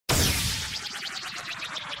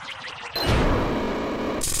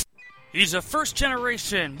He's a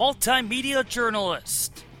first-generation multimedia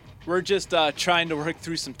journalist. We're just trying to work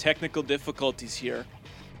through some technical difficulties here.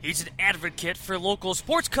 He's an advocate for local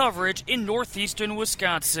sports coverage in northeastern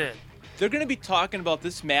Wisconsin. They're going to be talking about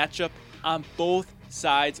this matchup on both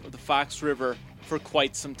sides of the Fox River for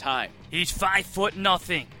quite some time. He's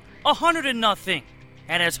 5'0", 100,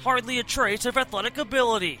 and has hardly a trace of athletic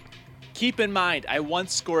ability. Keep in mind, I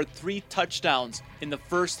once scored 3 touchdowns in the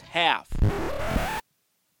first half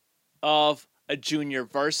of a junior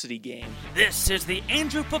varsity game. This is the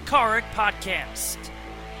Andrew Pekarik Podcast.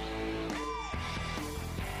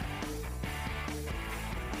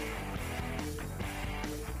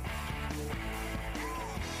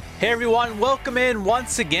 Hey everyone, welcome in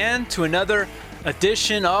once again to another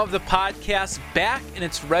edition of the podcast, back in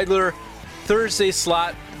its regular Thursday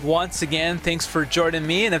slot once again. Thanks for joining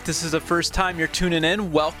me, and if this is the first time you're tuning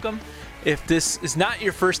in, welcome. If this is not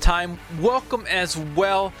your first time, welcome as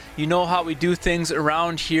well. You know how we do things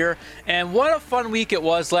around here. And what a fun week it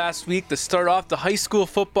was last week to start off the high school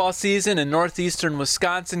football season in northeastern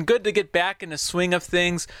Wisconsin. Good to get back in the swing of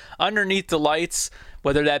things underneath the lights,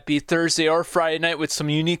 whether that be Thursday or Friday night, with some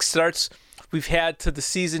unique starts we've had to the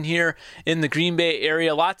season here in the Green Bay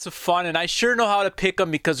area. Lots of fun, and I sure know how to pick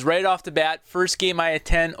them because right off the bat, first game I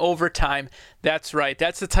attend, overtime. That's right.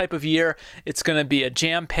 That's the type of year it's going to be, a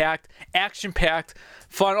jam-packed, action-packed,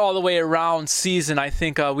 fun all the way around season I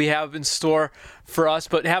think we have in store for us.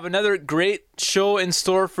 But have another great show in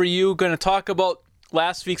store for you. Going to talk about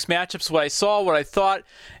last week's matchups, what I saw, what I thought,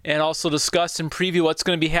 and also discuss and preview what's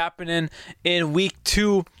going to be happening in week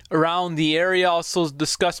 2 around the area. Also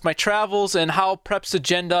discuss my travels and how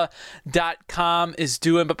prepsagenda.com is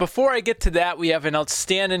doing. But before I get to that, we have an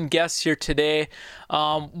outstanding guest here today.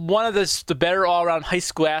 One of the better all-around high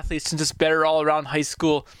school athletes, and just better all-around high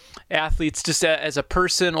school athletes, just as a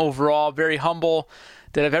person overall, very humble,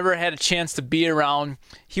 that I've ever had a chance to be around.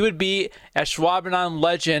 He would be a Ashwaubenon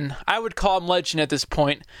legend. I would call him legend at this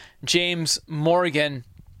point, James Morgan.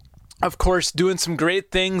 Of course, doing some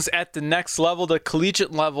great things at the next level, the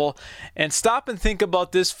collegiate level. And stop and think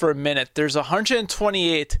about this for a minute. There's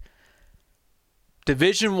 128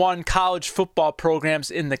 Division I college football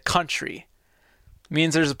programs in the country.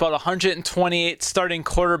 Means there's about 128 starting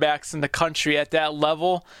quarterbacks in the country at that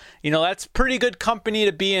level. You know, that's pretty good company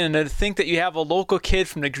to be in. And to think that you have a local kid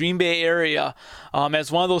from the Green Bay area as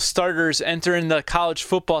one of those starters entering the college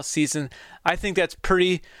football season, I think that's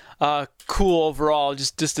pretty cool overall.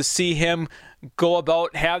 Just to see him go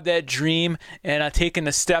about, have that dream, and taking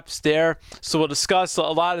the steps there. So we'll discuss a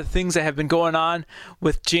lot of things that have been going on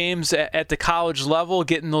with James at the college level,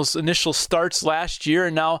 getting those initial starts last year,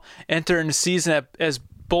 and now entering the season as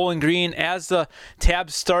Bowling Green as the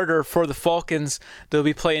tab starter for the Falcons. They'll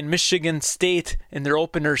be playing Michigan State in their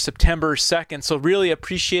opener September 2nd. So really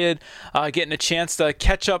appreciated getting a chance to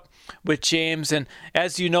catch up with James. And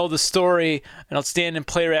as you know the story, an outstanding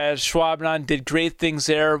player at Ashwaubenon, did great things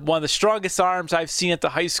there. One of the strongest arms I've seen at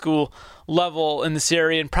the high school level in this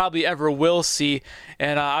area and probably ever will see.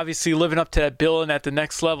 And obviously living up to that billing at the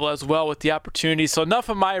next level as well with the opportunity. So enough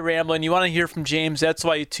of my rambling. You want to hear from James. That's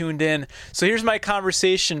why you tuned in. So here's my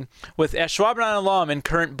conversation with Ashwaubenon alum and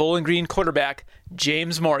current Bowling Green quarterback,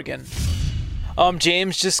 James Morgan.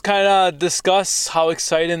 James, just kind of discuss how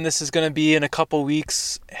exciting this is going to be in a couple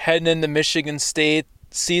weeks, heading into Michigan State,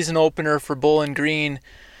 season opener for Bowling Green.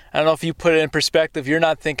 I don't know if you put it in perspective, you're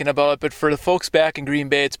not thinking about it, but for the folks back in Green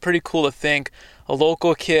Bay, it's pretty cool to think a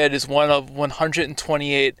local kid is one of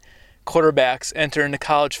 128 quarterbacks entering the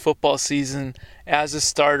college football season as a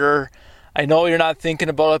starter. I know you're not thinking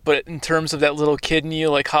about it, but in terms of that little kid in you,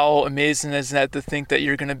 like how amazing is that to think that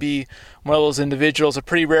you're going to be one of those individuals, a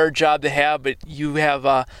pretty rare job to have, but you have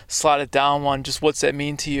slotted down one. Just what's that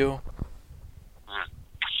mean to you?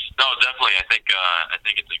 No, definitely. I think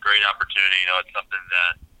it's a great opportunity. You know, it's something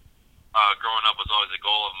that growing up was always a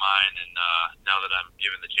goal of mine, and now that I'm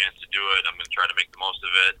given the chance to do it, I'm going to try to make the most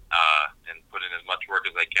of it and put in as much work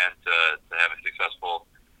as I can to have a successful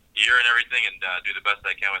year and everything, and do the best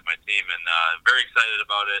I can with my team. And I'm very excited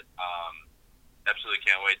about it. Absolutely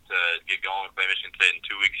can't wait to get going and play Michigan State in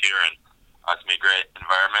 2 weeks here, and it's going to be a great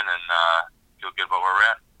environment, and feel good about where we're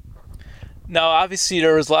at. Now, obviously,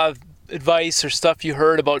 there was a lot of advice or stuff you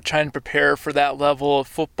heard about trying to prepare for that level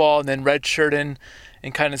of football and then redshirting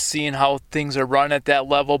and kind of seeing how things are run at that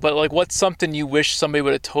level. But, like, what's something you wish somebody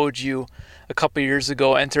would have told you a couple years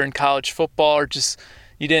ago entering college football, or just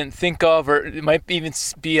you didn't think of, or it might even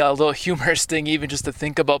be a little humorous thing even just to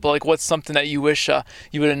think about, but like what's something that you wish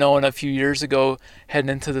you would have known a few years ago heading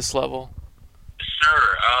into this level? Sure.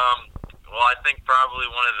 Well, I think probably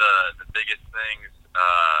one of the biggest things,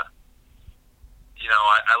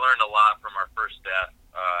 I I learned a lot from our first staff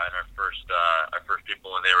and our first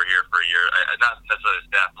people when they were here for a year. Not necessarily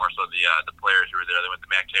the staff, more so the players who were there. They went to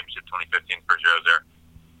the MAC Championship 2015, first year I was there.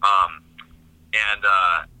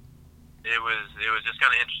 It was just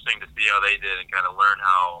kind of interesting to see how they did and kind of learn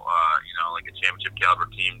how like a championship caliber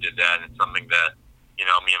team did that. And it's something that me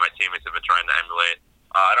and my teammates have been trying to emulate.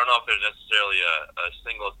 I don't know if there's necessarily a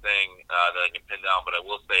single thing that I can pin down, but I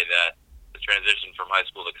will say that the transition from high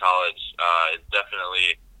school to college is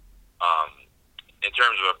definitely, in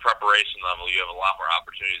terms of a preparation level, you have a lot more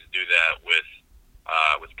opportunities to do that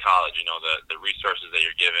with college. The resources that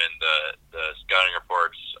you're given, the scouting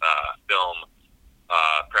reports, film,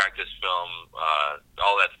 practice film,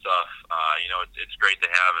 all that stuff. It's great to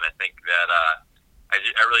have, and I think that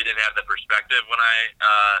I really didn't have the perspective when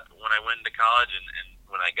I went into college, and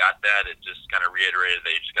when I got that, it just kind of reiterated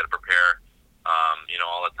that you just got to prepare,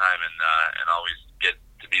 all the time and always get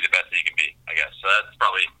to be the best that you can be, I guess. So that's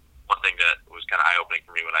probably one thing that was kind of eye-opening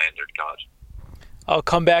for me when I entered college. I'll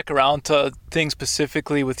come back around to things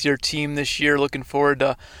specifically with your team this year. Looking forward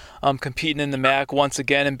to competing in the MAC once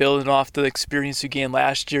again and building off the experience you gained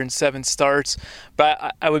last year in 7 starts.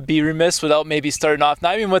 But I would be remiss without maybe starting off,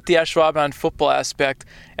 not even with the Ashwaubenon football aspect,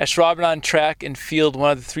 Ashwaubenon track and field,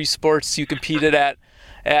 one of the 3 sports you competed at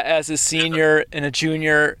as a senior and a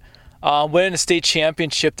junior, winning a state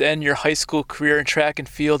championship to end your high school career in track and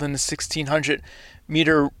field in the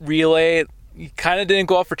 1,600-meter relay. You kind of didn't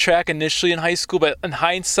go out for track initially in high school, but in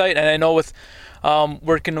hindsight, and I know with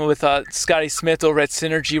working with Scotty Smith over at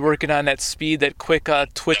Synergy, working on that speed, that quick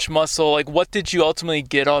twitch muscle, like what did you ultimately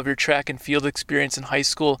get out of your track and field experience in high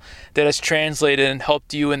school that has translated and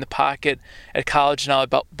helped you in the pocket at college now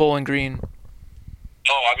at Bowling Green?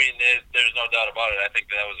 Oh, I mean, there's no doubt about it. I think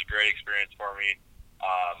that was a great experience for me.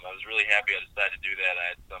 I was really happy I decided to do that. I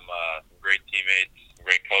had some great teammates, some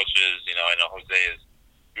great coaches. I know Jose is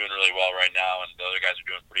doing really well right now, and the other guys are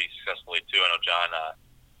doing pretty successfully too. I know John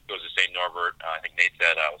goes to St. Norbert. I think Nate's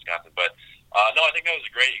at Wisconsin. But no, I think that was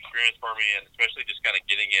a great experience for me, and especially just kind of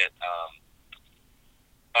getting it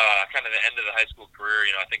kind of the end of the high school career.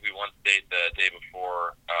 I think we won state the day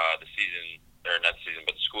before the season, or not the season,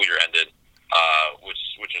 but the school year ended,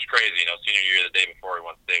 which is crazy. Senior year the day before we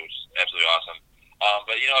won state, which is absolutely awesome.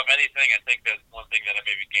 But if anything, I think that one thing that I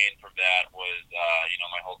maybe gained from that was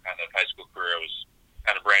my whole kind of high school career was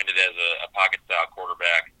kind of branded as a pocket style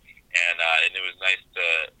quarterback, and it was nice to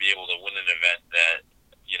be able to win an event that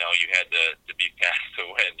you had to be fast to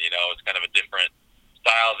win. It's kind of a different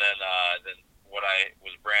style than what I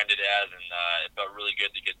was branded as, and it felt really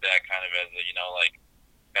good to get that kind of as a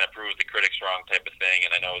kind of prove the critics wrong type of thing.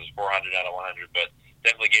 And I know it was 400 out of 100, but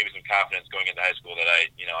definitely gave me some confidence going into high school that I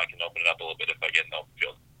can open it up a little bit if I get in the open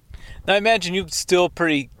field. Now, I imagine you still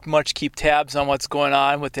pretty much keep tabs on what's going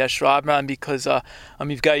on with Ashwaubenon because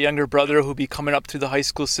you've got a younger brother who'll be coming up through the high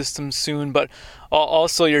school system soon, but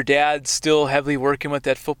also your dad's still heavily working with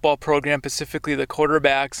that football program, specifically the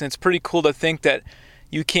quarterbacks, and it's pretty cool to think that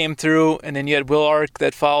you came through and then you had Will Ark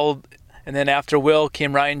that followed, and then after Will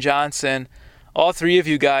came Ryan Johnson. All 3 of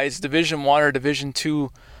you guys, Division I or Division II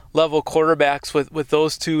level quarterbacks with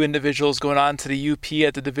those 2 individuals going on to the UP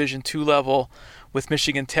at the Division II level with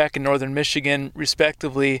Michigan Tech and Northern Michigan,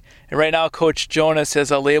 respectively. And right now, Coach Jonas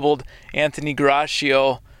has labeled Anthony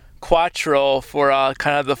Garaccio Quattro for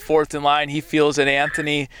kind of the 4th in line. He feels that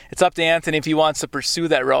it's up to Anthony if he wants to pursue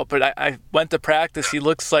that route. But I went to practice. He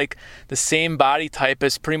looks like the same body type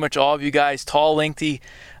as pretty much all of you guys, tall, lengthy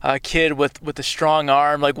kid with a strong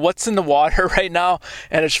arm. Like, what's in the water right now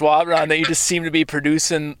at Ashwaubenon that you just seem to be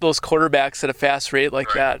producing those quarterbacks at a fast rate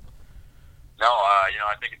like that? No, I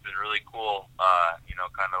think it's been really cool.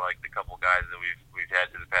 Kind of like the couple guys that we've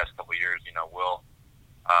had through the past couple of years. Will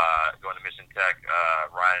going to Michigan Tech,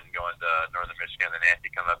 Ryan going to Northern Michigan, and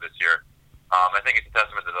Anthony coming up this year. I think it's a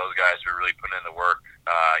testament to those guys who are really putting in the work.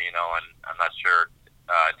 And I'm not sure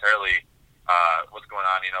entirely what's going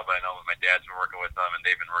on. But I know my dad's been working with them, and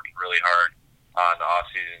they've been working really hard on the off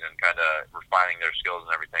season and kind of refining their skills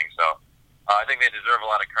and everything. So. I think they deserve a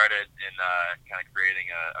lot of credit in kind of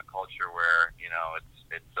creating a culture where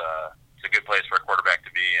it's a good place for a quarterback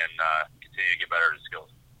to be and continue to get better at his skills.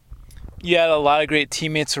 You had a lot of great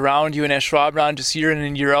teammates around you in Ashwaubenon just year in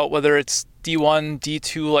and year out, whether it's D1,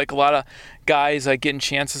 D2, like a lot of guys getting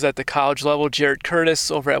chances at the college level. Jarrett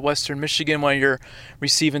Curtis over at Western Michigan, one of your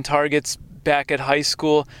receiving targets back at high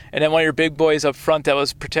school, and then one of your big boys up front that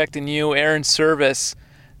was protecting you, Aaron Service,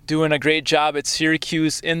 doing a great job at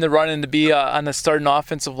Syracuse in the running to be on the starting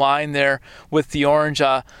offensive line there with the Orange.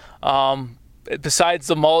 besides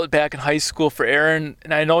the mullet back in high school for Aaron,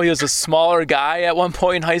 and I know he was a smaller guy at one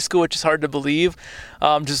point in high school, which is hard to believe.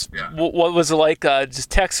 What was it like just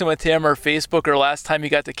texting with him or Facebook or last time you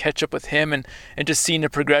got to catch up with him and just seeing the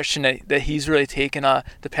progression that he's really taken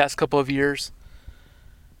the past couple of years?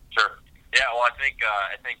 Sure. Yeah, well, I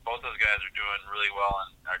think both those guys are doing really well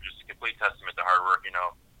and are just a complete testament to hard work.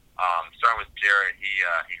 Starting with Jarrett,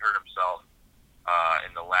 he hurt himself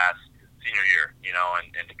in the last senior year,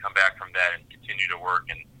 and to come back from that and continue to work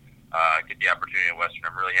and get the opportunity at Western,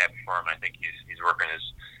 I'm really happy for him. I think he's working as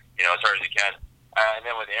hard as he can. And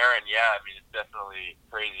then with Aaron, it's definitely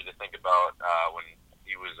crazy to think about when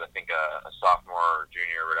he was, I think, a sophomore or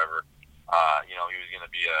junior or whatever. He was going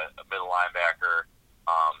to be a middle linebacker.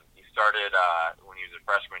 He started when he was a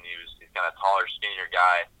freshman. He's kind of taller, skinnier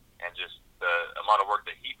guy, and just the amount of work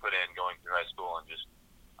that he put in going through high school and just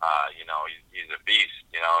he's a beast.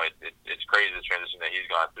 It's crazy the transition that he's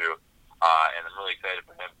gone through, and I'm really excited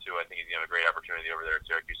for him too. I think he's gonna have a great opportunity over there at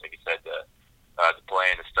Syracuse, like you said, to play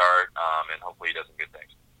and to start, and hopefully he does some good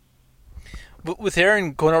things. With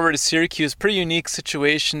Aaron going over to Syracuse, pretty unique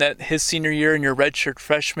situation that his senior year and your redshirt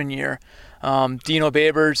freshman year, Dino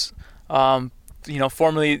Babers,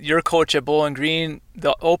 formerly your coach at Bowling Green,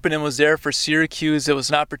 the opening was there for Syracuse. It was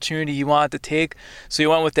an opportunity he wanted to take, so he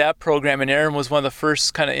went with that program, and Aaron was one of the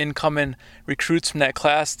first kind of incoming recruits from that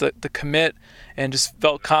class to commit, and just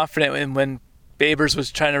felt confident. And when Babers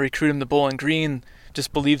was trying to recruit him to Bowling Green,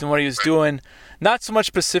 just believed in what he was doing. Not so much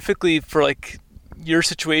specifically for like your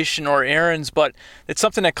situation or Aaron's, but it's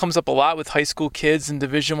something that comes up a lot with high school kids in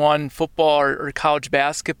Division I football or college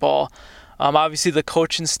basketball. Obviously, the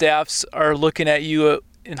coaching staffs are looking at you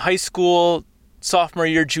in high school, sophomore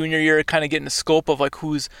year, junior year, kind of getting a scope of like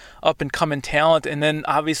who's up and coming talent. And then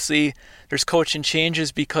obviously there's coaching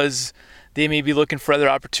changes because they may be looking for other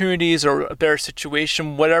opportunities or a better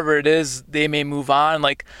situation, whatever it is, they may move on.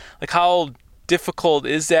 Like how difficult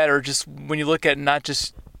is that? Or just when you look at not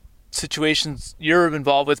just situations you're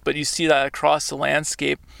involved with, but you see that across the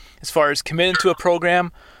landscape as far as committing to a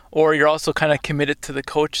program, or you're also kind of committed to the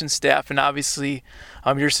coaching staff. And obviously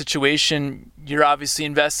your situation, you're obviously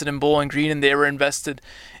invested in Bowling Green and they were invested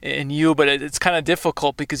in you, but it's kind of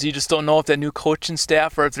difficult because you just don't know if that new coaching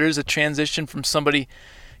staff or if there is a transition from somebody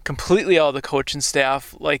completely out of the coaching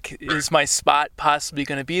staff, like is my spot possibly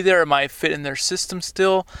going to be there? Am I fit in their system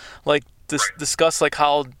still? Like discuss like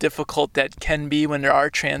how difficult that can be when there are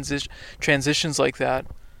transitions like that.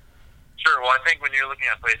 Sure. Well, I think when you're looking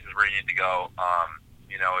at places where you need to go,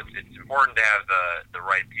 it's important to have the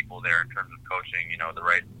right people there in terms of coaching, the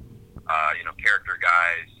right, character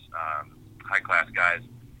guys, high-class guys.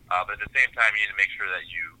 But at the same time, you need to make sure that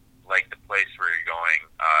you like the place where you're going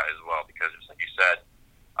as well, because just like you said,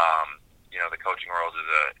 the coaching world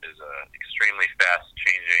is a extremely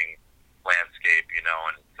fast-changing landscape,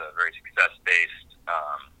 and it's a very success-based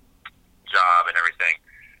job and everything.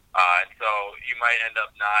 And so you might end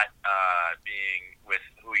up not being with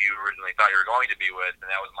who you originally thought you were going to be with, and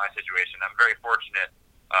that was my situation. I'm very fortunate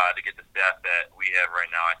to get the staff that we have right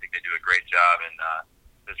now. I think they do a great job, and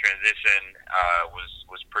the transition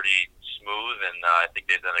was pretty smooth, and I think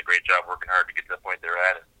they've done a great job working hard to get to the point they're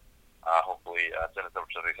at, and hopefully send us over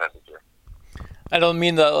to something exciting here. I don't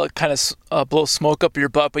mean to kind of blow smoke up your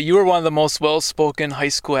butt, but you were one of the most well-spoken high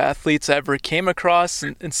school athletes I ever came across,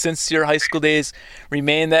 and since your high school days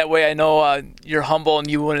remain that way. I know you're humble and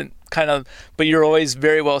you wouldn't but you're always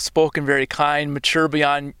very well-spoken, very kind, mature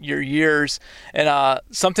beyond your years. And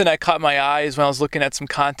something that caught my eye is when I was looking at some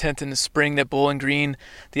content in the spring that Bowling Green,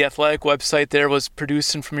 the athletic website there, was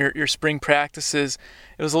producing from your spring practices.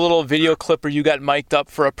 It was a little video clip where you got mic'd up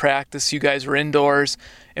for a practice. You guys were indoors,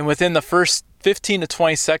 and within the first 15 to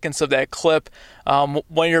 20 seconds of that clip,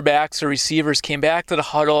 one of your backs or receivers came back to the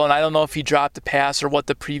huddle, and I don't know if he dropped a pass or what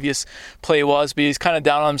the previous play was, but he's kind of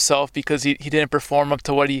down on himself because he didn't perform up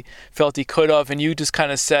to what he felt he could have, and you just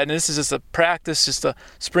kind of said, and this is just a practice, just a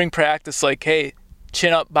spring practice, like, hey,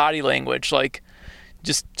 chin up body language, like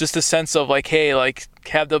just a sense of like, hey, like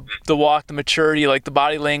have the walk, the maturity, like the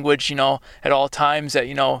body language, at all times that,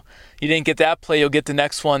 you didn't get that play, you'll get the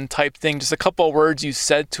next one type thing. Just a couple of words you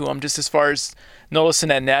said to him, just as far as noticing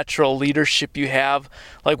that natural leadership you have.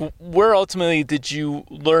 Like, where ultimately did you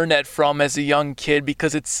learn that from as a young kid?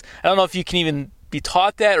 Because I don't know if you can even be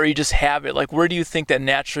taught that or you just have it. Like, where do you think that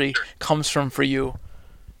naturally comes from for you?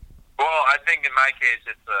 Well, I think in my case,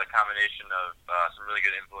 it's a combination of some really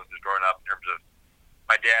good influences growing up in terms of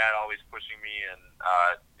my dad always pushing me and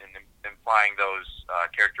implying those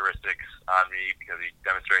characteristics on me because he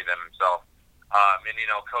demonstrated them himself. And,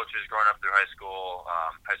 coaches growing up through high school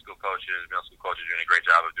coaches, middle school coaches doing a great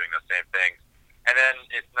job of doing those same things. And then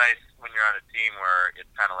it's nice when you're on a team where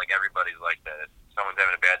it's kind of like everybody's like that. If someone's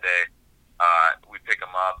having a bad day, we pick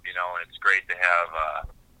them up, and it's great to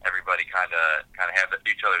have everybody kind of have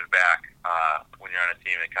each other's back when you're on a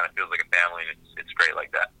team. It kind of feels like a family, and it's great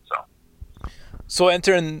like that. So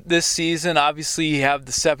entering this season, obviously you have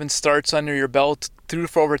the 7 starts under your belt, threw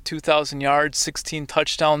for over 2,000 yards, 16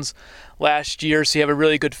 touchdowns last year, so you have a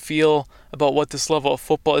really good feel about what this level of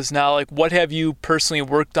football is now. Like, what have you personally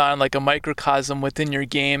worked on, like a microcosm within your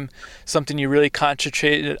game, something you really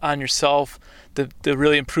concentrated on yourself to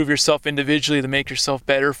really improve yourself individually, to make yourself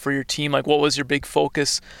better for your team? Like, what was your big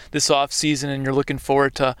focus this offseason and you're looking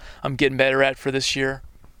forward to getting better at for this year?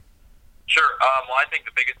 Sure. Well, I think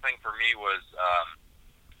the biggest thing for me was,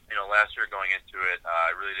 last year going into it,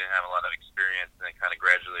 I really didn't have a lot of experience, and then kind of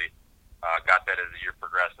gradually got that as the year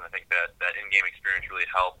progressed. And I think that in-game experience really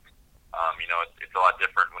helped. It's a lot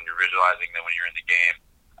different when you're visualizing than when you're in the game,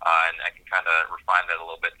 and I can kind of refine that a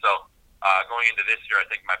little bit. So going into this year, I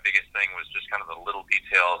think my biggest thing was just kind of the little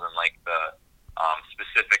details and like the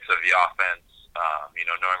specifics of the offense.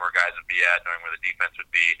 Knowing where guys would be at, knowing where the defense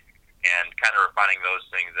would be, and kind of refining those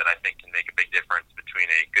things that I think can make a big difference between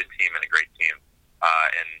a good team and a great team,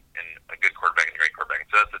 and a good quarterback and a great quarterback.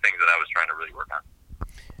 So that's the things that I was trying to really work on.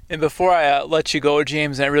 And before I let you go,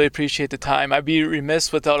 James, and I really appreciate the time, I'd be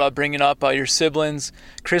remiss without bringing up your siblings.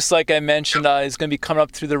 Chris, like I mentioned, is going to be coming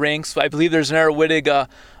up through the ranks. I believe there's an Aaron Wittig,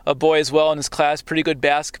 a boy as well in his class, pretty good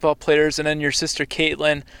basketball players. And then your sister,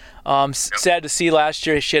 Caitlin. Sad to see last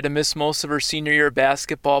year she had to miss most of her senior year of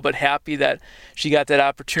basketball, but happy that she got that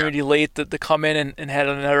opportunity late to come in and had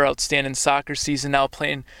another outstanding soccer season, now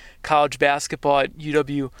playing college basketball at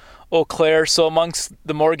UW Eau Claire. So amongst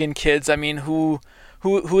the Morgan kids, I mean, who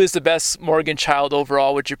is the best Morgan child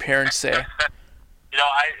overall, would your parents say? That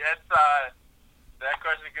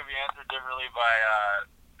question could be answered differently by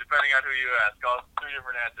depending on who you ask. All 2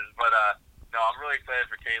 different answers, but no, I'm really excited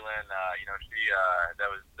for Caitlin. She that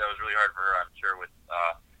was really hard for her, I'm sure, with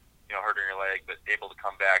hurting her leg, but able to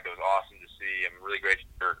come back. It was awesome to see. I'm really grateful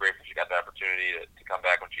she got the opportunity to come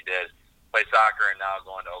back when she did, play soccer, and now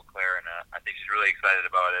going to Eau Claire, and I think she's really excited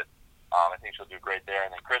about it. I think she'll do great there.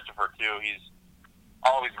 And then Christopher too. He's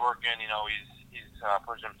always working. He's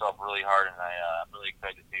pushing himself really hard, and I'm really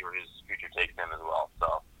excited to see where his future takes him as well.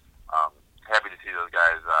 So happy to see those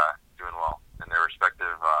guys doing well in their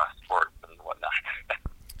respective sports and whatnot.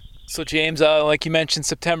 So James, like you mentioned,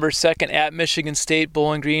 September 2nd at Michigan State,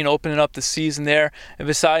 Bowling Green, opening up the season there. And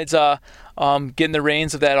besides getting the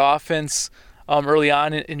reins of that offense early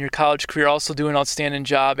on in your college career, also doing an outstanding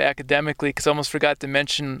job academically, because I almost forgot to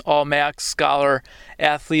mention all-MAC scholar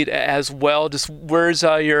athlete as well. Just where's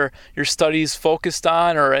your studies focused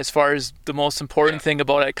on, or as far as the most important thing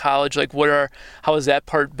about at college, like how has that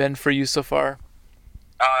part been for you so far?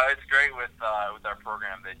 It's great with our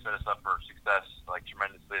program. They set us up for success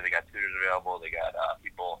tremendously. They got tutors available. They got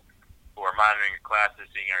people who are monitoring your classes,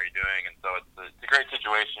 seeing how you're doing, and so it's a great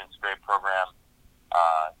situation. It's a great program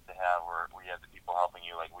to have where you have the people helping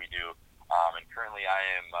you like we do. And currently, I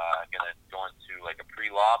am going to go into a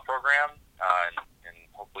pre-law program and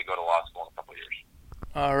hopefully go to law school in a couple of years.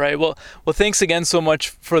 All right. Well, thanks again so much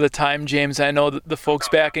for the time, James. I know the folks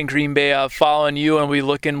back in Green Bay following you, and we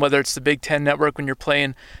look in whether it's the Big Ten Network when you're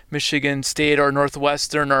playing Michigan State or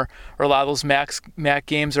Northwestern, or a lot of those MAC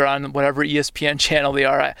games are on whatever ESPN channel they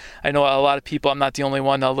are. I know a lot of people. I'm not the only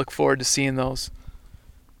one that look forward to seeing those.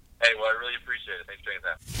 Hey, well, I really appreciate it. Thanks for taking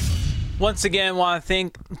that. Once again, I want to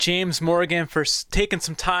thank James Morgan for taking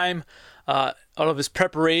some time out of his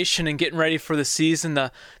preparation and getting ready for the season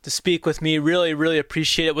to speak with me. Really, really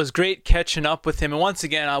appreciate it. It was great catching up with him. And once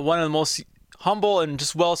again, one of the most humble and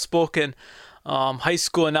just well-spoken high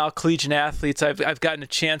school and now collegiate athletes I've gotten a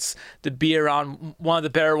chance to be around. One of the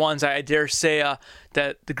better ones, I dare say,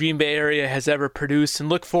 that the Green Bay area has ever produced, and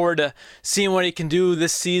look forward to seeing what he can do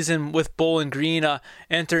this season with Bowling Green,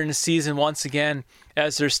 entering the season once again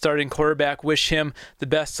as their starting quarterback. Wish him the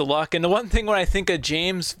best of luck. And the one thing when I think of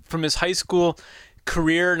James from his high school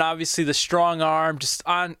career, and obviously the strong arm, just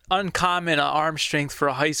uncommon arm strength for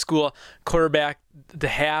a high school quarterback to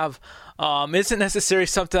have, isn't necessarily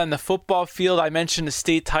something on the football field. I mentioned the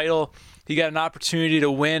state title he got an opportunity to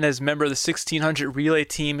win as a member of the 1600 relay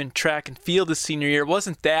team in track and field his senior year. It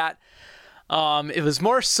wasn't that. It was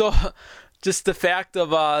more so just the fact of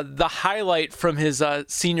the highlight from his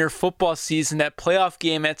senior football season, that playoff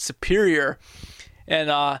game at Superior.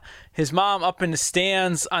 And his mom up in the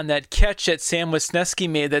stands on that catch that Sam Wisniewski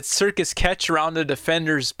made, that circus catch around the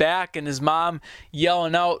defender's back, and his mom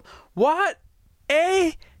yelling out, "What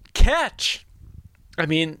a catch!" I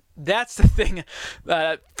mean, that's the thing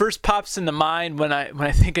that first pops into mind when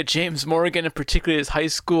I think of James Morgan, and particularly his high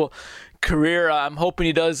school career. I'm hoping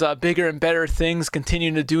he does bigger and better things,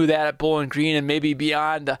 continuing to do that at Bowling Green and maybe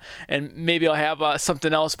beyond, and maybe I'll have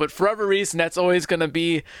something else. But for whatever reason, that's always going to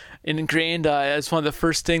be ingrained as one of the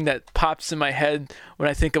first thing that pops in my head when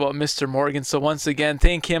I think about Mr. Morgan. So once again,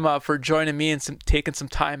 thank him for joining me and taking some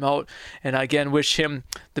time out, and again, wish him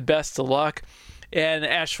the best of luck. And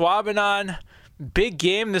Ashwaubenon, big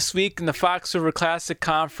game this week in the Fox River Classic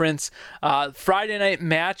Conference. Friday night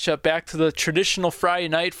matchup, back to the traditional Friday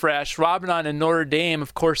night for Ashwaubenon and Notre Dame.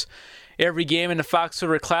 Of course, every game in the Fox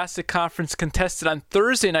River Classic Conference contested on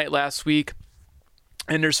Thursday night last week.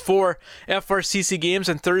 And there's 4 FRCC games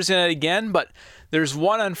on Thursday night again, but there's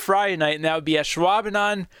one on Friday night, and that would be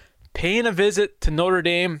Ashwaubenon paying a visit to Notre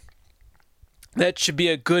Dame. That should be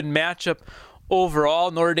a good matchup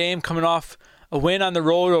overall. Notre Dame coming off a win on the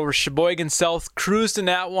road over Sheboygan South, cruised in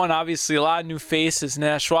that one. Obviously, a lot of new faces. And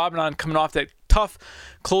Ashwaubenon coming off that tough,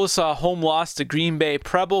 close home loss to Green Bay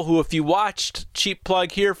Preble, who, if you watched, cheap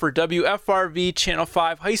plug here for WFRV Channel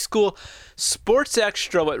 5 High School Sports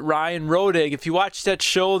Extra with Ryan Rodig. If you watched that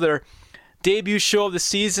show, their debut show of the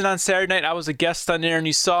season on Saturday night, I was a guest on there, and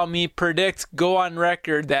you saw me go on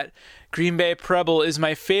record that Green Bay Preble is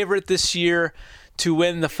my favorite this year to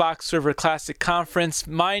win the Fox River Classic Conference.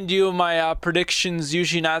 Mind you, my predictions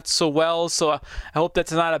usually not so well, so I hope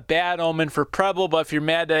that's not a bad omen for Preble. But if you're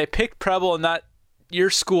mad that I picked Preble and not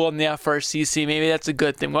your school in the FRCC, maybe that's a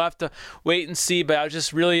good thing. We'll have to wait and see, but I was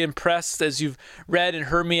just really impressed, as you've read and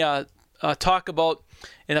heard me talk about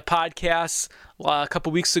in a podcast a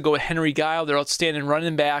couple weeks ago with Henry Guile, their outstanding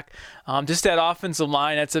running back. Just that offensive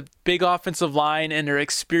line, that's a big offensive line, and their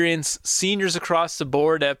experienced seniors across the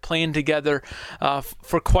board that have played together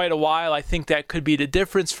for quite a while. I think that could be the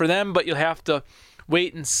difference for them, but you'll have to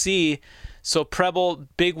wait and see. So Preble,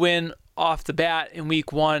 big win off the bat in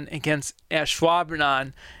week 1 against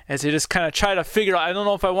Ashwaubenon, as they just kind of try to figure out. I don't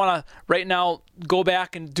know if I want to right now go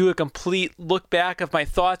back and do a complete look back of my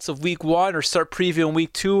thoughts of week 1 or start previewing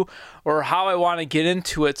week 2, or how I want to get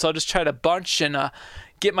into it. So I'll just try to bunch and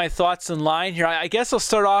get my thoughts in line here. I guess I'll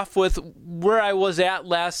start off with where I was at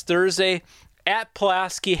last Thursday at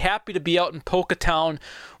Pulaski. Happy to be out in Pocatown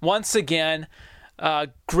once again.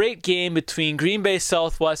 Great game between Green Bay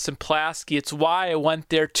Southwest and Pulaski. It's why I went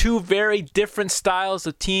there. 2 very different styles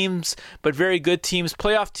of teams, but very good teams.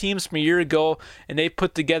 Playoff teams from a year ago, and they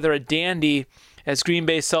put together a dandy as Green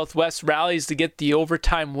Bay Southwest rallies to get the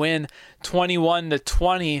overtime win,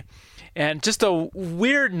 21-20. And just a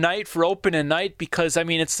weird night for opening night because, I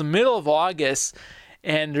mean, it's the middle of August,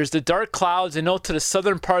 and there's the dark clouds. I know to the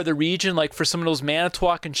southern part of the region, like for some of those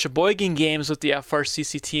Manitowoc and Sheboygan games with the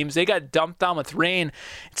FRCC teams, they got dumped on with rain.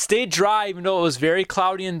 It stayed dry, even though it was very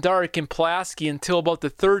cloudy and dark in Pulaski until about the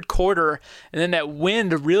third quarter. And then that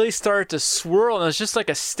wind really started to swirl, and it was just like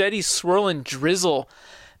a steady swirling drizzle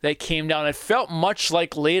that came down. It felt much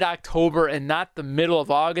like late October and not the middle of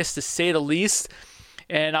August, to say the least.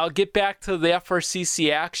 And I'll get back to the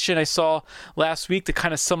FRCC action I saw last week to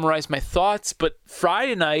kind of summarize my thoughts. But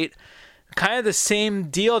Friday night, kind of the same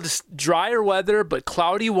deal, just drier weather, but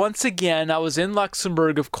cloudy once again. I was in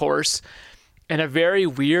Luxembourg, of course, and a very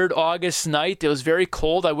weird August night. It was very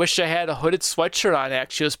cold. I wish I had a hooded sweatshirt on,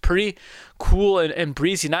 actually. It was pretty cool and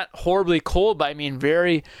breezy. Not horribly cold, but I mean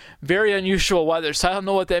very, very unusual weather. So I don't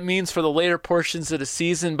know what that means for the later portions of the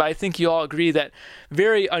season, but I think you all agree that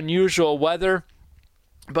very unusual weather.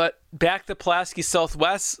 But back to Pulaski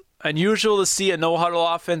Southwest, unusual to see a no-huddle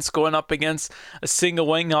offense going up against a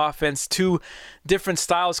single-wing offense. 2 different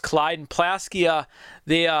styles collide. In Pulaski,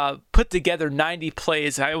 they put together 90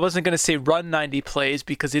 plays. I wasn't going to say run 90 plays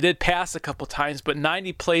because they did pass a couple times, but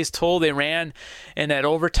 90 plays total they ran in that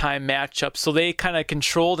overtime matchup. So they kind of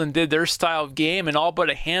controlled and did their style of game, and all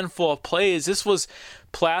but a handful of plays. This was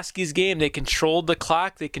Pulaski's game. They controlled the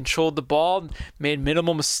clock. They controlled the ball, made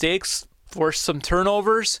minimal mistakes, forced some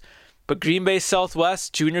turnovers, but Green Bay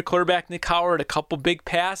Southwest, junior quarterback Nick Howard, a couple big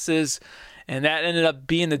passes, and that ended up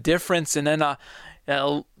being the difference. And then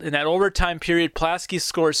in that overtime period, Pulaski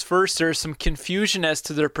scores first. There's some confusion as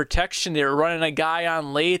to their protection. They were running a guy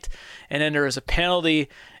on late, and then there was a penalty,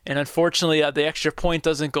 and unfortunately the extra point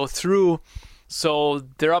doesn't go through. So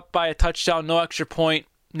they're up by a touchdown, no extra point.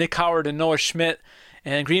 Nick Howard and Noah Schmidt.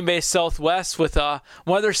 And Green Bay Southwest with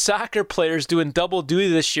one of their soccer players doing double duty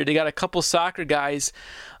this year. They got a couple soccer guys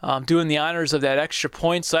doing the honors of that extra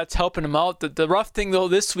point, so that's helping them out. The rough thing, though,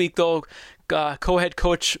 this week, though, co-head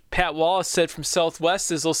coach Pat Wallace said from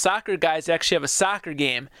Southwest is those soccer guys actually have a soccer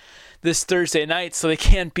game this Thursday night, so they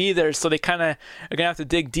can't be there. So they kind of are going to have to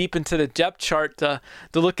dig deep into the depth chart to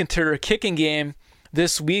look into their kicking game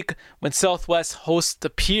this week when Southwest hosts the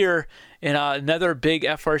Pier in another big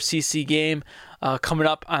FRCC game coming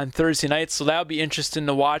up on Thursday night, so that'll be interesting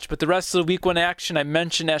to watch. But the rest of the week one action, I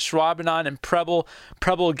mentioned Ashwaubenon and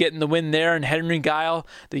Preble getting the win there, and Henry Guile,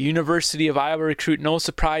 the University of Iowa recruit, no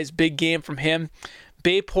surprise, big game from him.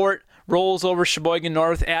 Bayport rolls over Sheboygan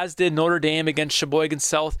North, as did Notre Dame against Sheboygan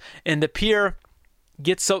South, and the Pier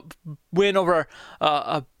gets a win over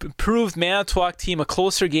a improved Manitowoc team, a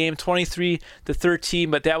closer game, 23-13,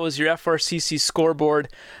 but that was your FRCC scoreboard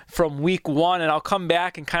from week one. And I'll come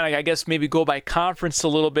back and kind of, I guess, maybe go by conference a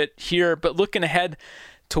little bit here, but looking ahead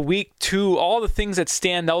to week two, all the things that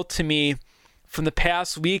stand out to me from the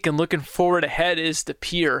past week and looking forward ahead is the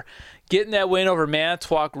Pier. Getting that win over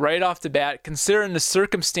Manitowoc right off the bat, considering the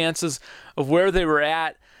circumstances of where they were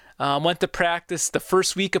at. Went to practice, the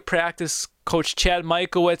first week of practice, Coach Chad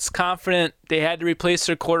Michaelwitz confident they had to replace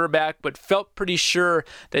their quarterback, but felt pretty sure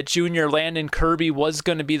that junior Landon Kirby was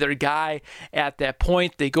going to be their guy at that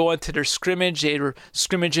point. They go into their scrimmage. They were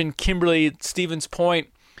scrimmaging Kimberly Stevens Point.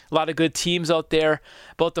 A lot of good teams out there.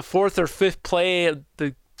 About the fourth or fifth play of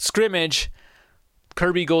the scrimmage,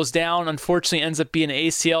 Kirby goes down. Unfortunately, ends up being an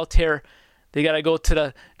ACL tear. They got to go to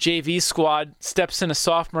the JV squad. Steps in a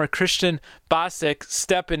sophomore, Christian Bosick,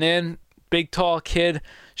 stepping in. Big, tall kid,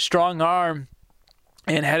 strong arm,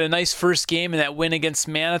 and had a nice first game in that win against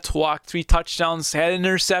Manitowoc. 3 touchdowns, had an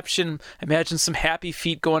interception. Imagine some happy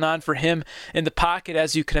feet going on for him in the pocket,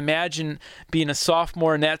 as you can imagine, being a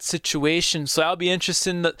sophomore in that situation. So I'll be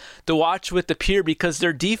interested to watch with the Pier, because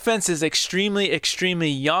their defense is extremely, extremely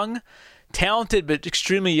young. Talented, but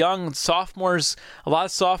extremely young. Sophomores, a lot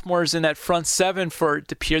of sophomores in that front seven for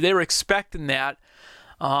De Pere. They were expecting that.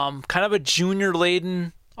 Kind of a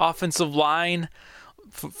junior-laden offensive line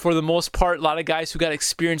for the most part. A lot of guys who got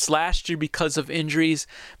experience last year because of injuries.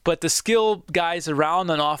 But the skill guys around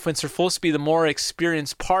on offense are supposed to be the more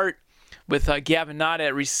experienced part, with Gavin Knott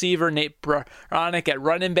at receiver, Nate Bronick at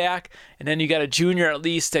running back, and then you got a junior at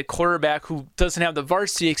least at quarterback who doesn't have the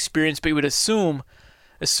varsity experience, but you would assume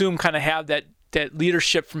kind of have that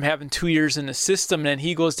leadership from having 2 years in the system, and then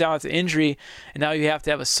he goes down with the injury, and now you have to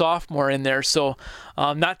have a sophomore in there. So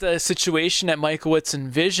not the situation that Michaelwitz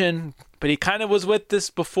envisioned, but he kind of was with this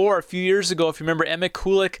before a few years ago. If you remember Emmett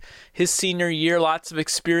Kulik, his senior year, lots of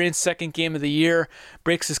experience, second game of the year,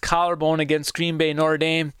 breaks his collarbone against Green Bay Notre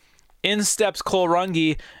Dame. In steps Cole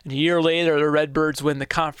Runge, and a year later, the Redbirds win the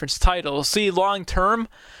conference title. We'll see long term,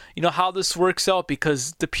 how this works out,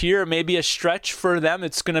 because the Pier may be a stretch for them.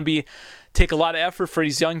 It's going to take a lot of effort for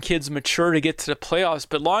these young kids to mature to get to the playoffs.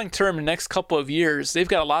 But long term, the next couple of years, they've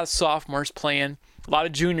got a lot of sophomores playing, a lot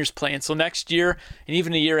of juniors playing. So next year and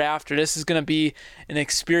even the year after, this is going to be an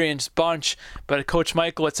experienced bunch. But Coach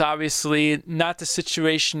Michael, it's obviously not the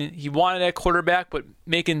situation he wanted at quarterback, but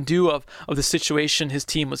making do of the situation his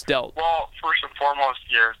team was dealt. Well, first and foremost,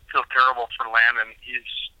 I feel terrible for Landon.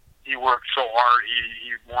 He worked so hard.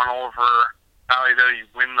 He won over. Not only did he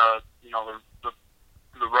win the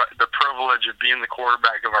privilege of being the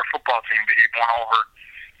quarterback of our football team, but he won over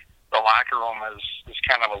the locker room as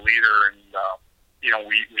kind of a leader. And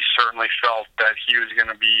we certainly felt that he was going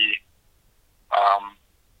to be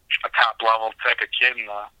a top level type of kid in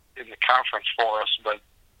the conference for us. But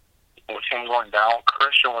with him going down,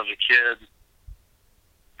 Christian was a kid.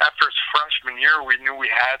 After his freshman year, we knew we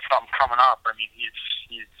had something coming up. I mean, he's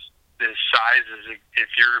his size is, if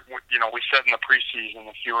you're, we said in the preseason,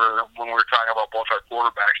 when we were talking about both our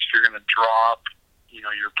quarterbacks, if you're going to draw up,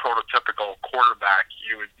 your prototypical quarterback,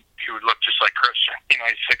 he would look just like Christian.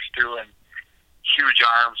 He's 6'2" and huge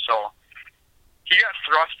arms. So he got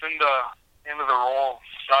thrust into the role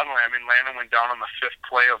suddenly. I mean, Landon went down on the 5th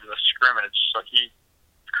play of the scrimmage. So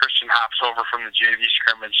Christian hops over from the JV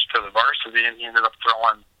scrimmage to the varsity, and he ended up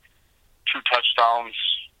throwing 2 touchdowns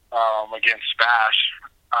against Spash.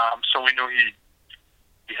 So we knew he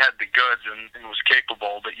had the goods and was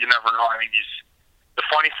capable, but you never know. I mean, the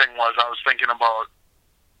funny thing was, I was thinking about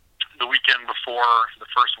the weekend before the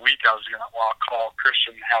first week, I was going to call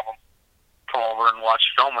Christian and have him come over and watch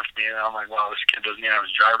film with me, and I'm like, wow, this kid doesn't even have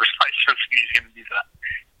his driver's license, and he's going to be the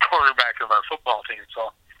quarterback of our football team.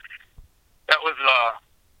 So that was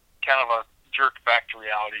kind of a jerk back to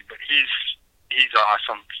reality, but he's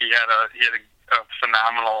awesome. He had a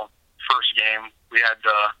phenomenal first game. We had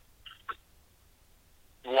to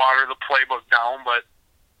water the playbook down, but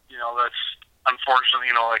that's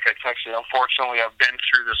unfortunately, like I texted you, unfortunately I've been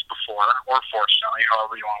through this before, or fortunately,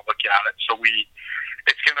 however you want to look at it. So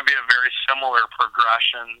it's going to be a very similar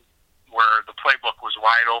progression where the playbook was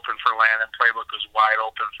wide open for Landon, playbook was wide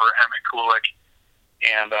open for Emmett Kulik,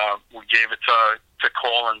 and we gave it to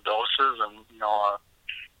Cole in doses, and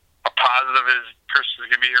a positive is Chris is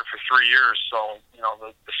going to be here for 3 years, so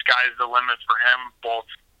the sky's the limit for him, both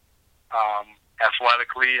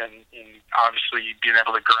athletically and obviously being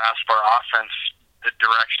able to grasp our offense, the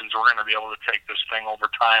directions we're going to be able to take this thing over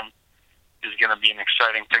time is going to be an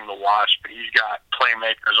exciting thing to watch. But he's got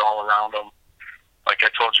playmakers all around him. Like I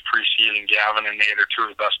told you pre-season, Gavin and Nate are two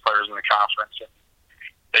of the best players in the conference. And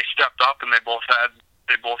they stepped up and they both had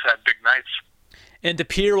big nights. And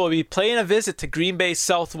DePere will be paying a visit to Green Bay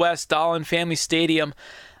Southwest Dahlin Family Stadium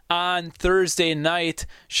on Thursday night.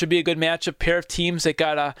 Should be a good matchup. Pair of teams that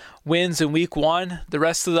got wins in Week 1. The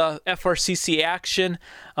rest of the FRCC action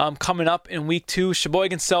coming up in Week 2.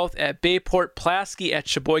 Sheboygan South at Bayport, Pulaski at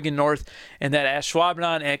Sheboygan North, and that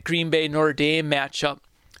Ashwaubenon at Green Bay Notre Dame matchup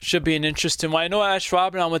should be an interesting one. I know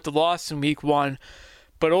Ashwaubenon with the loss in Week 1,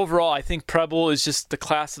 but overall I think Preble is just the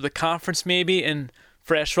class of the conference maybe, and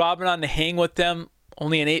for Ashwaubenon to hang with them,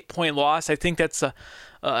 only an 8-point loss, I think that's a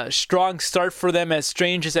strong start for them, as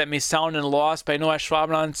strange as that may sound in a loss. But I know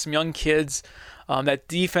Ashwaubenon, some young kids. That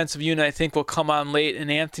defensive unit, I think, will come on late,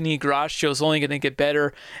 and Anthony Garaccio is only going to get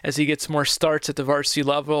better as he gets more starts at the varsity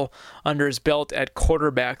level under his belt at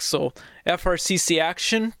quarterback. So FRCC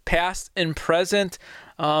action, past and present.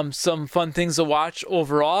 Some fun things to watch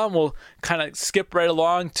overall, and we'll kind of skip right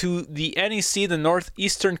along to the NEC, the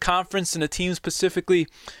Northeastern Conference, and the teams specifically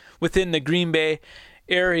within the Green Bay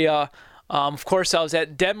area. Of course, I was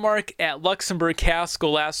at Denmark at Luxembourg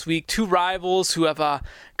Casco last week. Two rivals who have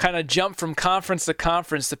kind of jumped from conference to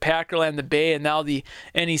conference, the Packerland, the Bay, and now the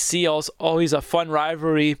NEC. Always a fun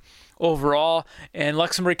rivalry overall. And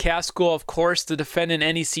Luxembourg Casco, of course, the defending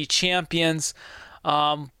NEC champions.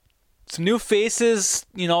 Some new faces,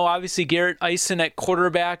 obviously Garrett Eisen at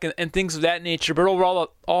quarterback and things of that nature. But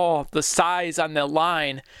overall, all the size on the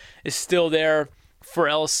line is still there for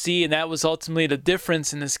LC, and that was ultimately the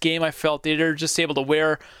difference in this game. I felt they were just able to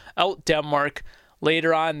wear out Denmark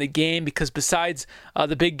later on in the game, because besides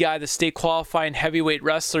the big guy, the state qualifying heavyweight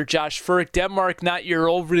wrestler Josh Furrick, Denmark not your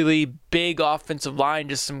overly big offensive line,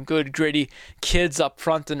 just some good gritty kids up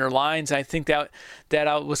front in their lines. And I think that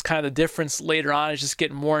was kind of the difference later on, is just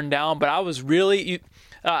getting worn down. But I was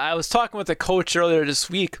talking with a coach earlier this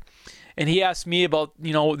week, and he asked me about,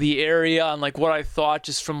 the area and like what I thought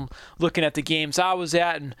just from looking at the games I was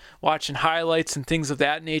at and watching highlights and things of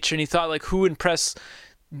that nature. And he thought, like, who impressed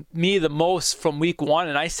me the most from Week 1?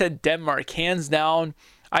 And I said Denmark, hands down.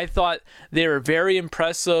 I thought they were very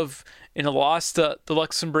impressive in a loss to the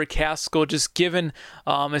Luxembourg Casco, just given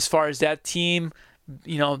as far as that team,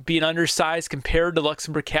 being undersized compared to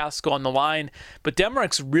Luxembourg Casco on the line. But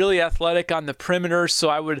Denmark's really athletic on the perimeter, so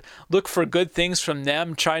I would look for good things from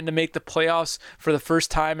them, trying to make the playoffs for the first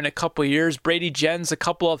time in a couple of years. Brady Jens, a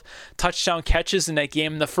couple of touchdown catches in that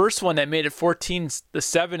game. The first one that made it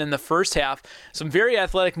 14-7 in the first half. Some very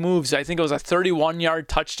athletic moves. I think it was a 31-yard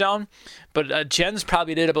touchdown. But Jens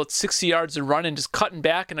probably did about 60 yards of running, just cutting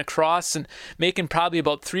back and across and making probably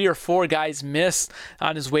about 3 or 4 guys miss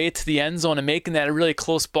on his way to the end zone and making that a really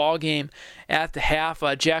close ball game at the half.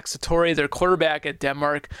 Jack Satori, their quarterback at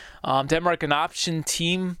Denmark. Denmark, an option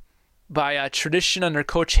team by tradition under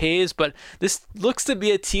Coach Hayes, but this looks to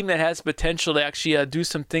be a team that has potential to actually do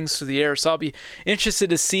some things through the air. So I'll be interested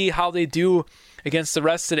to see how they do against the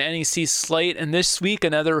rest of the NEC slate. And this week,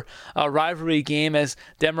 another rivalry game as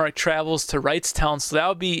Denmark travels to Wrightstown. So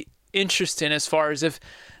that'll be interesting as far as if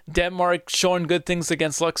Denmark, showing good things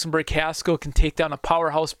against Luxembourg Casco, can take down a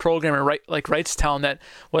powerhouse program like Wrightstown that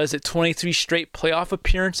was at 23 straight playoff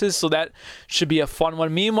appearances. So that should be a fun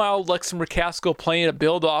one. Meanwhile, Luxembourg Casco playing to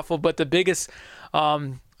build off of, but the biggest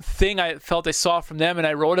thing I felt I saw from them and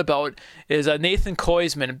I wrote about is Nathan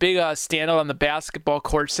Koisman, a big standout on the basketball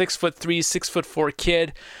court, 6'3", 6'4"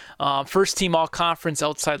 kid, first team all conference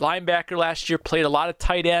outside linebacker last year, played a lot of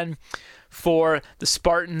tight end for the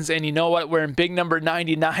Spartans. And you know what? Wearing big number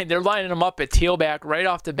 99. They're lining them up at tailback right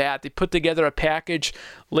off the bat. They put together a package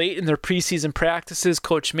late in their preseason practices.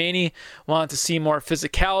 Coach Maney wanted to see more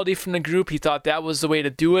physicality from the group. He thought that was the way to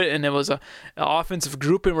do it. And it was an offensive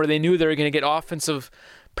grouping where they knew they were going to get offensive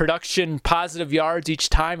production, positive yards each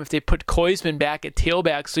time if they put Koisman back at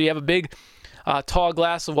tailback. So you have a big tall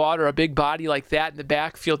glass of water, a big body like that in the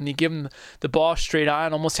backfield, and you give him the ball straight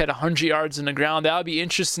on, almost had 100 yards in the ground. That'll be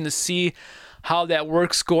interesting to see how that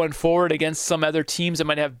works going forward against some other teams that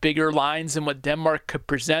might have bigger lines than what Denmark could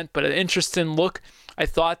present. But an interesting look, I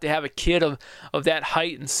thought, to have a kid of that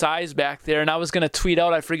height and size back there. And I was going to tweet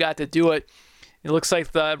out, I forgot to do it. It looks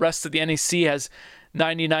like the rest of the NEC has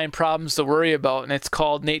 99 problems to worry about, and it's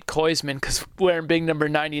called Nate Koisman, because wearing big number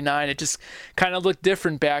 99, it just kind of looked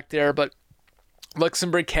different back there. But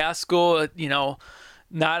Luxembourg Casco,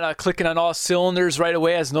 not clicking on all cylinders right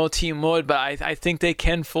away, as no team would, but I think they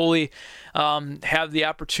can fully have the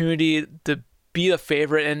opportunity to be the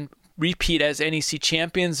favorite and repeat as NEC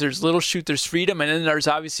champions. There's Little Chute, there's Freedom, and then there's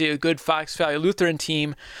obviously a good Fox Valley Lutheran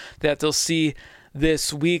team that they'll see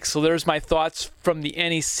this week. So there's my thoughts from the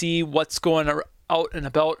NEC, what's going out and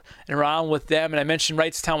about and around with them. And I mentioned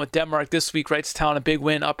Wrightstown with Denmark this week. Wrightstown, a big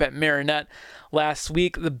win up at Marinette last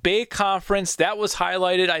week. The Bay Conference, that was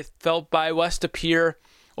highlighted, I felt, by West Appear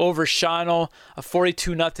over Shawano, a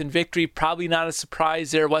 42-0 victory. Probably not a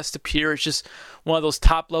surprise there. West Appear is just one of those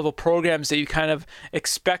top-level programs that you kind of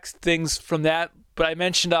expect things from that. But I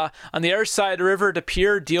mentioned on the other side of the river, De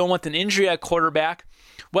Pere dealing with an injury at quarterback.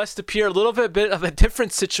 West De Pere, a little bit of a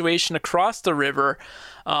different situation across the river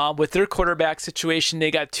with their quarterback situation.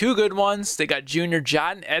 They got two good ones. They got junior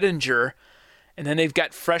John Edinger, and then they've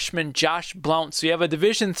got freshman Josh Blount. So you have a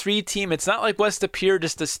Division III team. It's not like West De Pere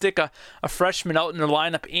just to stick a freshman out in their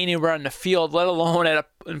lineup anywhere on the field, let alone at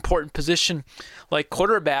an important position like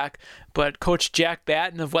quarterback. But Coach Jack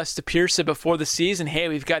Batten of West De Pere said before the season, hey,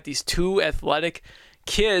 we've got these two athletic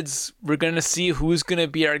kids. We're going to see who's going to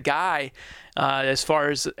be our guy as far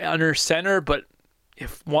as under center. But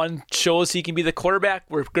if one shows he can be the quarterback,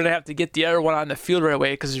 we're going to have to get the other one on the field right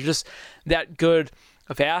away because they're just that good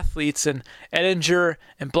of athletes. And Edinger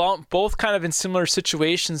and Blount both kind of in similar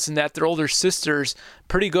situations in that they're older sisters,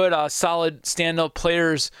 pretty good, solid standout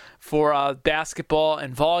players for basketball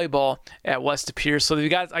and volleyball at West De Pere. So they've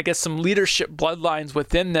got, I guess, some leadership bloodlines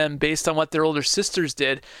within them based on what their older sisters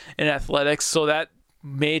did in athletics. So that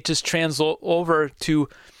may just translate over to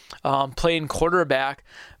playing quarterback.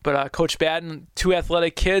 But Coach Batten, two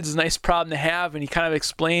athletic kids, nice problem to have, and he kind of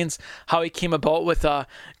explains how he came about with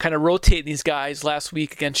kind of rotating these guys last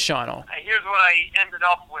week against Shawano. Here's what I ended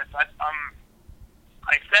up with. I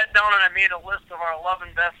sat down and I made a list of our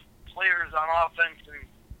 11 best players on offense, and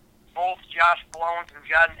both Josh Blount and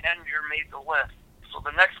John Edinger made the list. So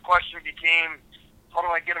the next question became, how do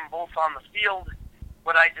I get them both on the field?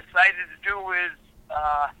 What I decided to do is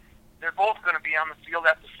they're both going to be on the field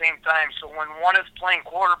at the same time. So when one is playing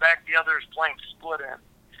quarterback, the other is playing split end.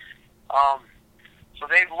 So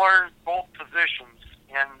they've learned both positions,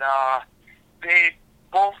 and they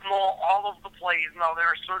both know all of the plays. Now, there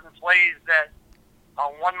are certain plays that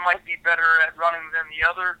one might be better at running than the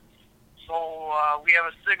other. So we have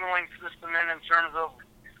a signaling system in terms of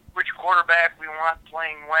which quarterback we want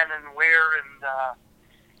playing when and where, and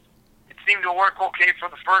seemed to work okay for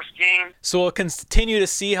the first game. So we'll continue to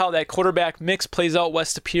see how that quarterback mix plays out.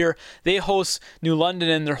 West De Pere, they host New London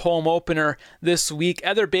in their home opener this week.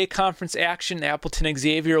 Other Bay Conference action, Appleton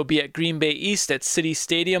Xavier will be at Green Bay East at City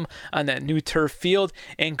Stadium on that new turf field.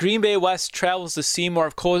 And Green Bay West travels to Seymour.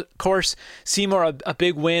 Of course, Seymour, a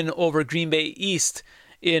big win over Green Bay East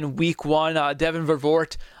in week one. Devin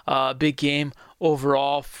Vervoort, big game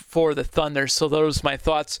overall for the Thunder. So those are my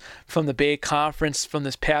thoughts from the Bay Conference from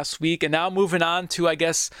this past week. And now moving on to, I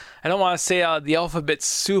guess, I don't want to say the alphabet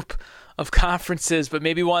soup of conferences, but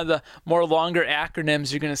maybe one of the more longer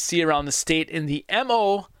acronyms you're going to see around the state in the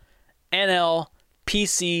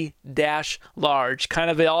MONLPC-large. Kind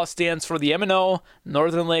of it all stands for the M&O,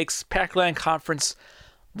 Northern Lakes Packland Conference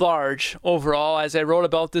Large overall. As I wrote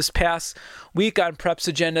about this past week on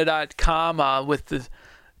prepsagenda.com with the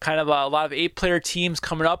kind of a lot of 8-player teams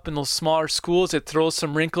coming up in those smaller schools. It throws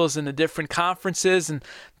some wrinkles in the different conferences, and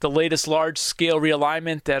the latest large-scale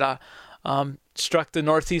realignment that struck the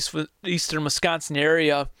northeastern Wisconsin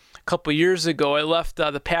area a couple years ago. It left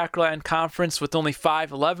the Packland Conference with only 5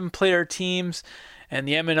 11-player teams, and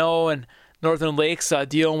the M&O and Northern Lakes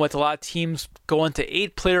dealing with a lot of teams going to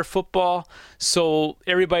 8-player football. So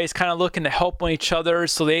everybody's kind of looking to help on each other.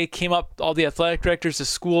 So they came up, all the athletic directors of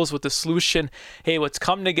schools, with the solution, hey, let's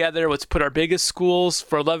come together. Let's put our biggest schools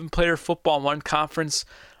for 11-player football in one conference,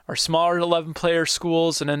 our smaller 11-player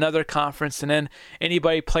schools in another conference, and then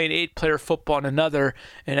anybody playing 8-player football in another.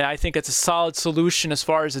 And I think it's a solid solution as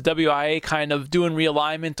far as the WIA kind of doing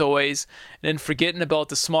realignment always, and then forgetting about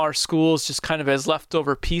the smaller schools just kind of as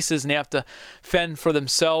leftover pieces, and they have to fend for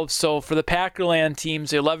themselves. So for the Packerland teams,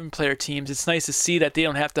 the 11-player teams, it's nice to see that they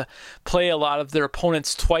don't have to play a lot of their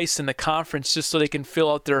opponents twice in the conference just so they can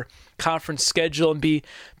fill out their conference schedule and be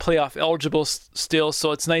playoff eligible still.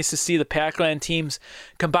 So it's nice to see the Packland teams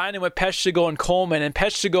combining with Peshtigo and Coleman. And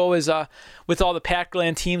Peshtigo is with all the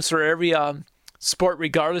Packland teams for every sport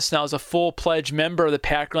regardless now, is a full-pledged member of the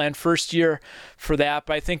Packland, first year for that.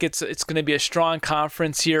 But I think it's going to be a strong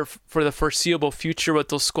conference here for the foreseeable future with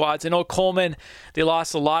those squads. I know Coleman, they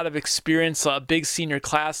lost a lot of experience, a big senior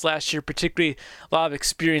class last year, particularly a lot of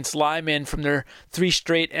experienced linemen from their 3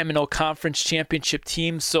 straight M&O Conference championship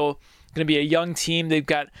teams. So going to be a young team. They've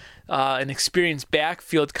got an experienced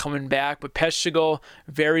backfield coming back, but Peshtigo,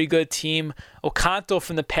 very good team. Oconto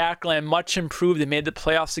from the Packland, much improved. They made the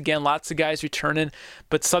playoffs again. Lots of guys returning,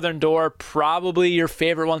 but Southern Door, probably your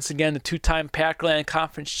favorite once again, the two-time Packland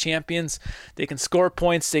Conference champions. They can score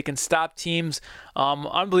points. They can stop teams.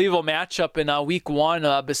 Unbelievable matchup in week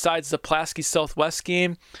 1. Besides the Pulaski Southwest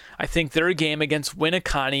game, I think their game against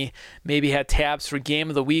Winneconne maybe had tabs for game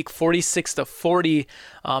of the week, 46-40.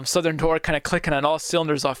 Southern Door kind of clicking on all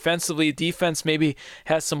cylinders offensively. Defense maybe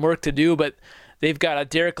has some work to do, but they've got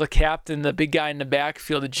Derek LeCaptain, the big guy in the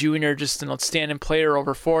backfield, a junior, just an outstanding player,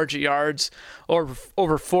 over 400 yards, or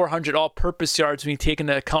over 400 all-purpose yards when you take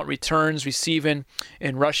into account returns, receiving,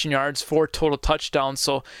 and rushing yards, 4 total touchdowns.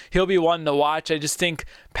 So he'll be one to watch. I just think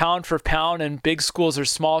pound for pound, in big schools or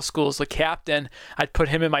small schools, LeCaptain, I'd put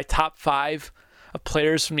him in my top 5 of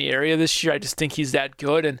players from the area this year. I just think he's that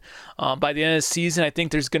good, and by the end of the season, I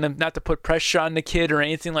think there's going to, not to put pressure on the kid or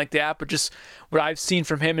anything like that, but just what I've seen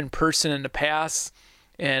from him in person in the past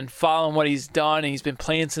and following what he's done, and he's been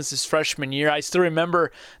playing since his freshman year. I still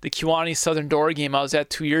remember the Kewanee Southern Door game I was at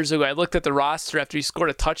 2 years ago. I looked at the roster after he scored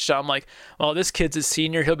a touchdown. I'm like, well, this kid's a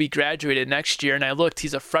senior. He'll be graduated next year. And I looked,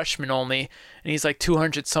 he's a freshman only, and he's like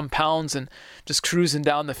 200-some pounds and just cruising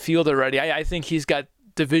down the field already. I think he's got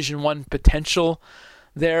Division I potential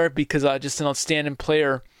there, because just an outstanding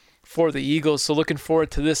player for the Eagles. So looking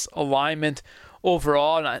forward to this alignment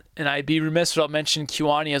overall, and I'd be remiss without mentioning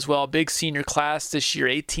Kewanee as well. Big senior class this year,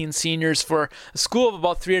 18 seniors for a school of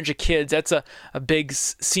about 300 kids. That's a big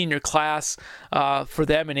senior class for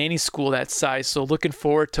them in any school that size. So looking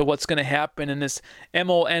forward to what's going to happen in this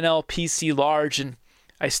MONLPC large, and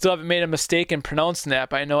I still haven't made a mistake in pronouncing that,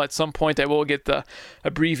 but I know at some point I will get the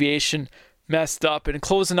abbreviation messed up. And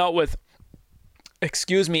closing out with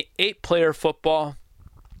 8-player football.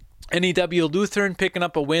 NEW Lutheran picking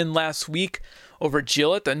up a win last week over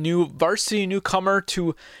Gillett, a new varsity newcomer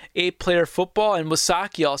to 8-player football, and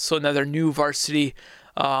Wasaki also another new varsity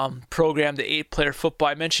program to 8-player football.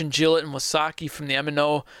 I mentioned Gillett and Wasaki from the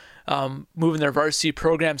M&O moving their varsity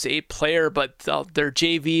programs to 8-player, but their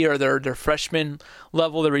JV or their freshman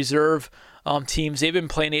level, the reserve teams, they've been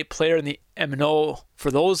playing 8-player in the M&O for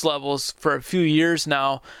those levels for a few years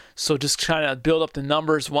now. So just trying to build up the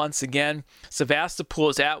numbers once again. Sevastopol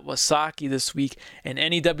is at Wasaki this week, and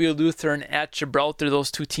NEW Lutheran at Gibraltar. Those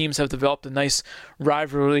two teams have developed a nice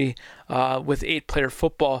rivalry with 8-player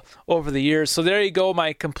football over the years. So there you go,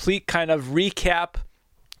 my complete kind of recap.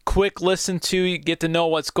 Quick listen to, you get to know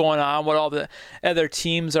what's going on, what all the other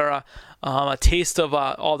teams are, a taste of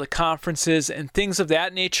all the conferences and things of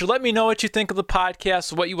that nature. Let me know what you think of the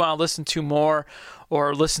podcast, what you want to listen to more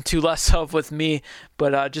or listen to less of with me.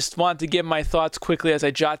 But just wanted to give my thoughts quickly as I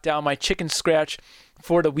jot down my chicken scratch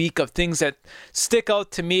for the week of things that stick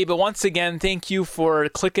out to me. But once again, thank you for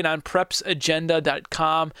clicking on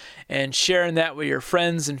prepsagenda.com and sharing that with your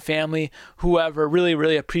friends and family, whoever. Really,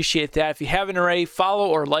 really appreciate that. If you haven't already, follow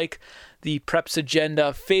or like the Preps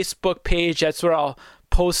Agenda Facebook page. That's where I'll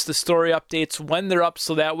post the story updates when they're up,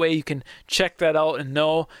 so that way you can check that out and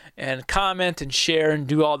know and comment and share and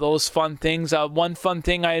do all those fun things. One fun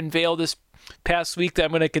thing I unveiled this past week that I'm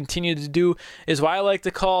going to continue to do is what I like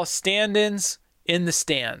to call stand-ins in the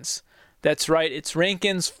stands. That's right, it's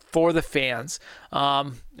rankings for the fans.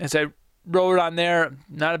 As I wrote on there,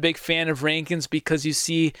 not a big fan of rankings because you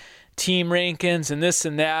see team rankings and this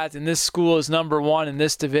and that, and this school is number 1 in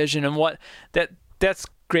this division, and that's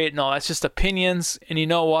great and all. That's just opinions, and you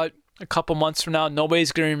know what? A couple months from now,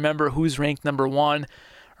 nobody's going to remember who's ranked number 1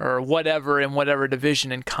 or whatever in whatever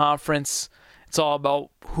division and conference. It's all about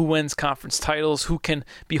who wins conference titles, who can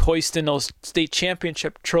be hoisting those state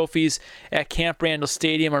championship trophies at Camp Randall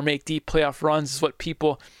Stadium or make deep playoff runs is what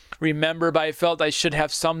people remember. But I felt I should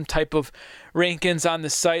have some type of rankings on the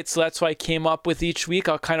site, so that's why I came up with each week.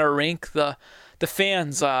 I'll kind of rank the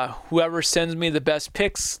fans. Whoever sends me the best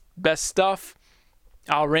picks, best stuff,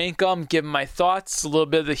 I'll rank them, give them my thoughts, a little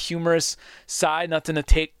bit of the humorous side, nothing to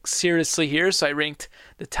take seriously here. So I ranked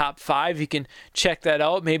the top 5. You can check that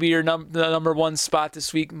out. Maybe your the number 1 spot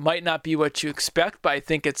this week might not be what you expect, but I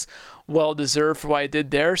think it's well-deserved for what I did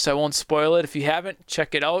there, so I won't spoil it. If you haven't,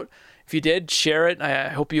 check it out. If you did, share it. I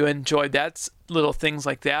hope you enjoyed that, little things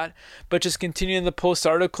like that. But just continuing to post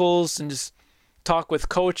articles and just talk with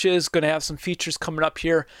coaches. Going to have some features coming up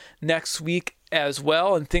here next week as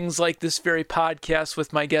well, and things like this very podcast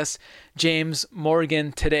with my guest James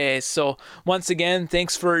Morgan today. So once again,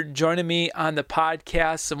 thanks for joining me on the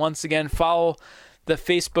podcast, and once again, follow the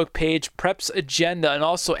Facebook page Preps Agenda, and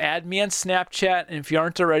also add me on Snapchat, and if you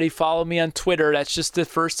aren't already, follow me on Twitter. That's just the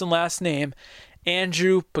first and last name,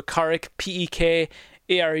 Andrew Pekarik, Pekarik.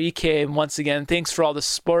 AREK. And once again, thanks for all the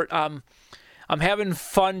support. I'm having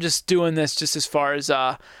fun just doing this, just as far as,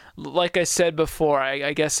 like I said before,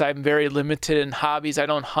 I guess I'm very limited in hobbies. I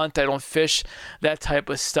don't hunt, I don't fish, that type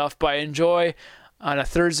of stuff, but I enjoy on a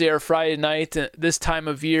Thursday or Friday night, this time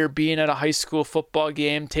of year, being at a high school football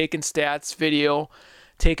game, taking stats, video,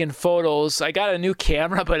 taking photos. I got a new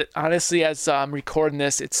camera, but honestly, as I'm recording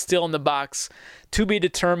this, it's still in the box. To be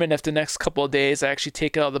determined if the next couple of days I actually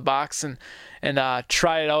take it out of the box and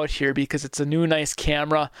try it out here, because it's a new nice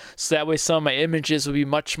camera, so that way some of my images will be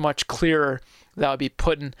much, much clearer that I'll be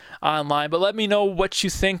putting online. But let me know what you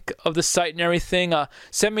think of the site and everything.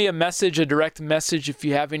 Send me a message, a direct message, if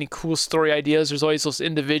you have any cool story ideas. There's always those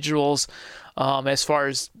individuals, as far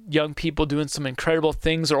as young people doing some incredible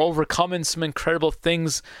things or overcoming some incredible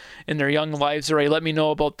things in their young lives already. Let me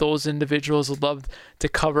know about those individuals. I'd love to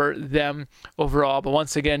cover them overall. But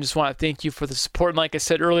once again, just want to thank you for the support. And like I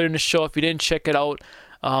said earlier in the show, if you didn't check it out,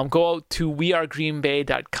 go out to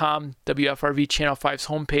wearegreenbay.com, WFRV Channel 5's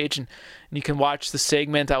homepage, and you can watch the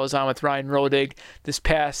segment I was on with Ryan Rodig this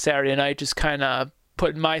past Saturday night, just kind of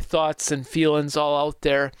putting my thoughts and feelings all out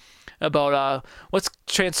there about what's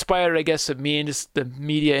transpired, I guess, of me and just the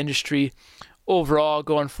media industry overall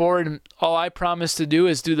going forward. And all I promise to do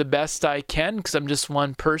is do the best I can, because I'm just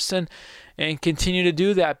one person, and continue to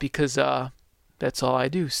do that, because that's all I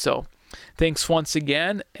do. So thanks once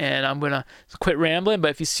again, and I'm going to quit rambling, but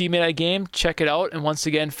if you see me at a game, check it out. And once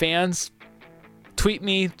again, fans, tweet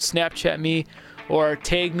me, Snapchat me, or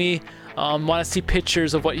tag me. Want to see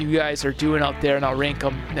pictures of what you guys are doing out there, and I'll rank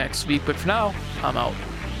them next week. But for now, I'm out.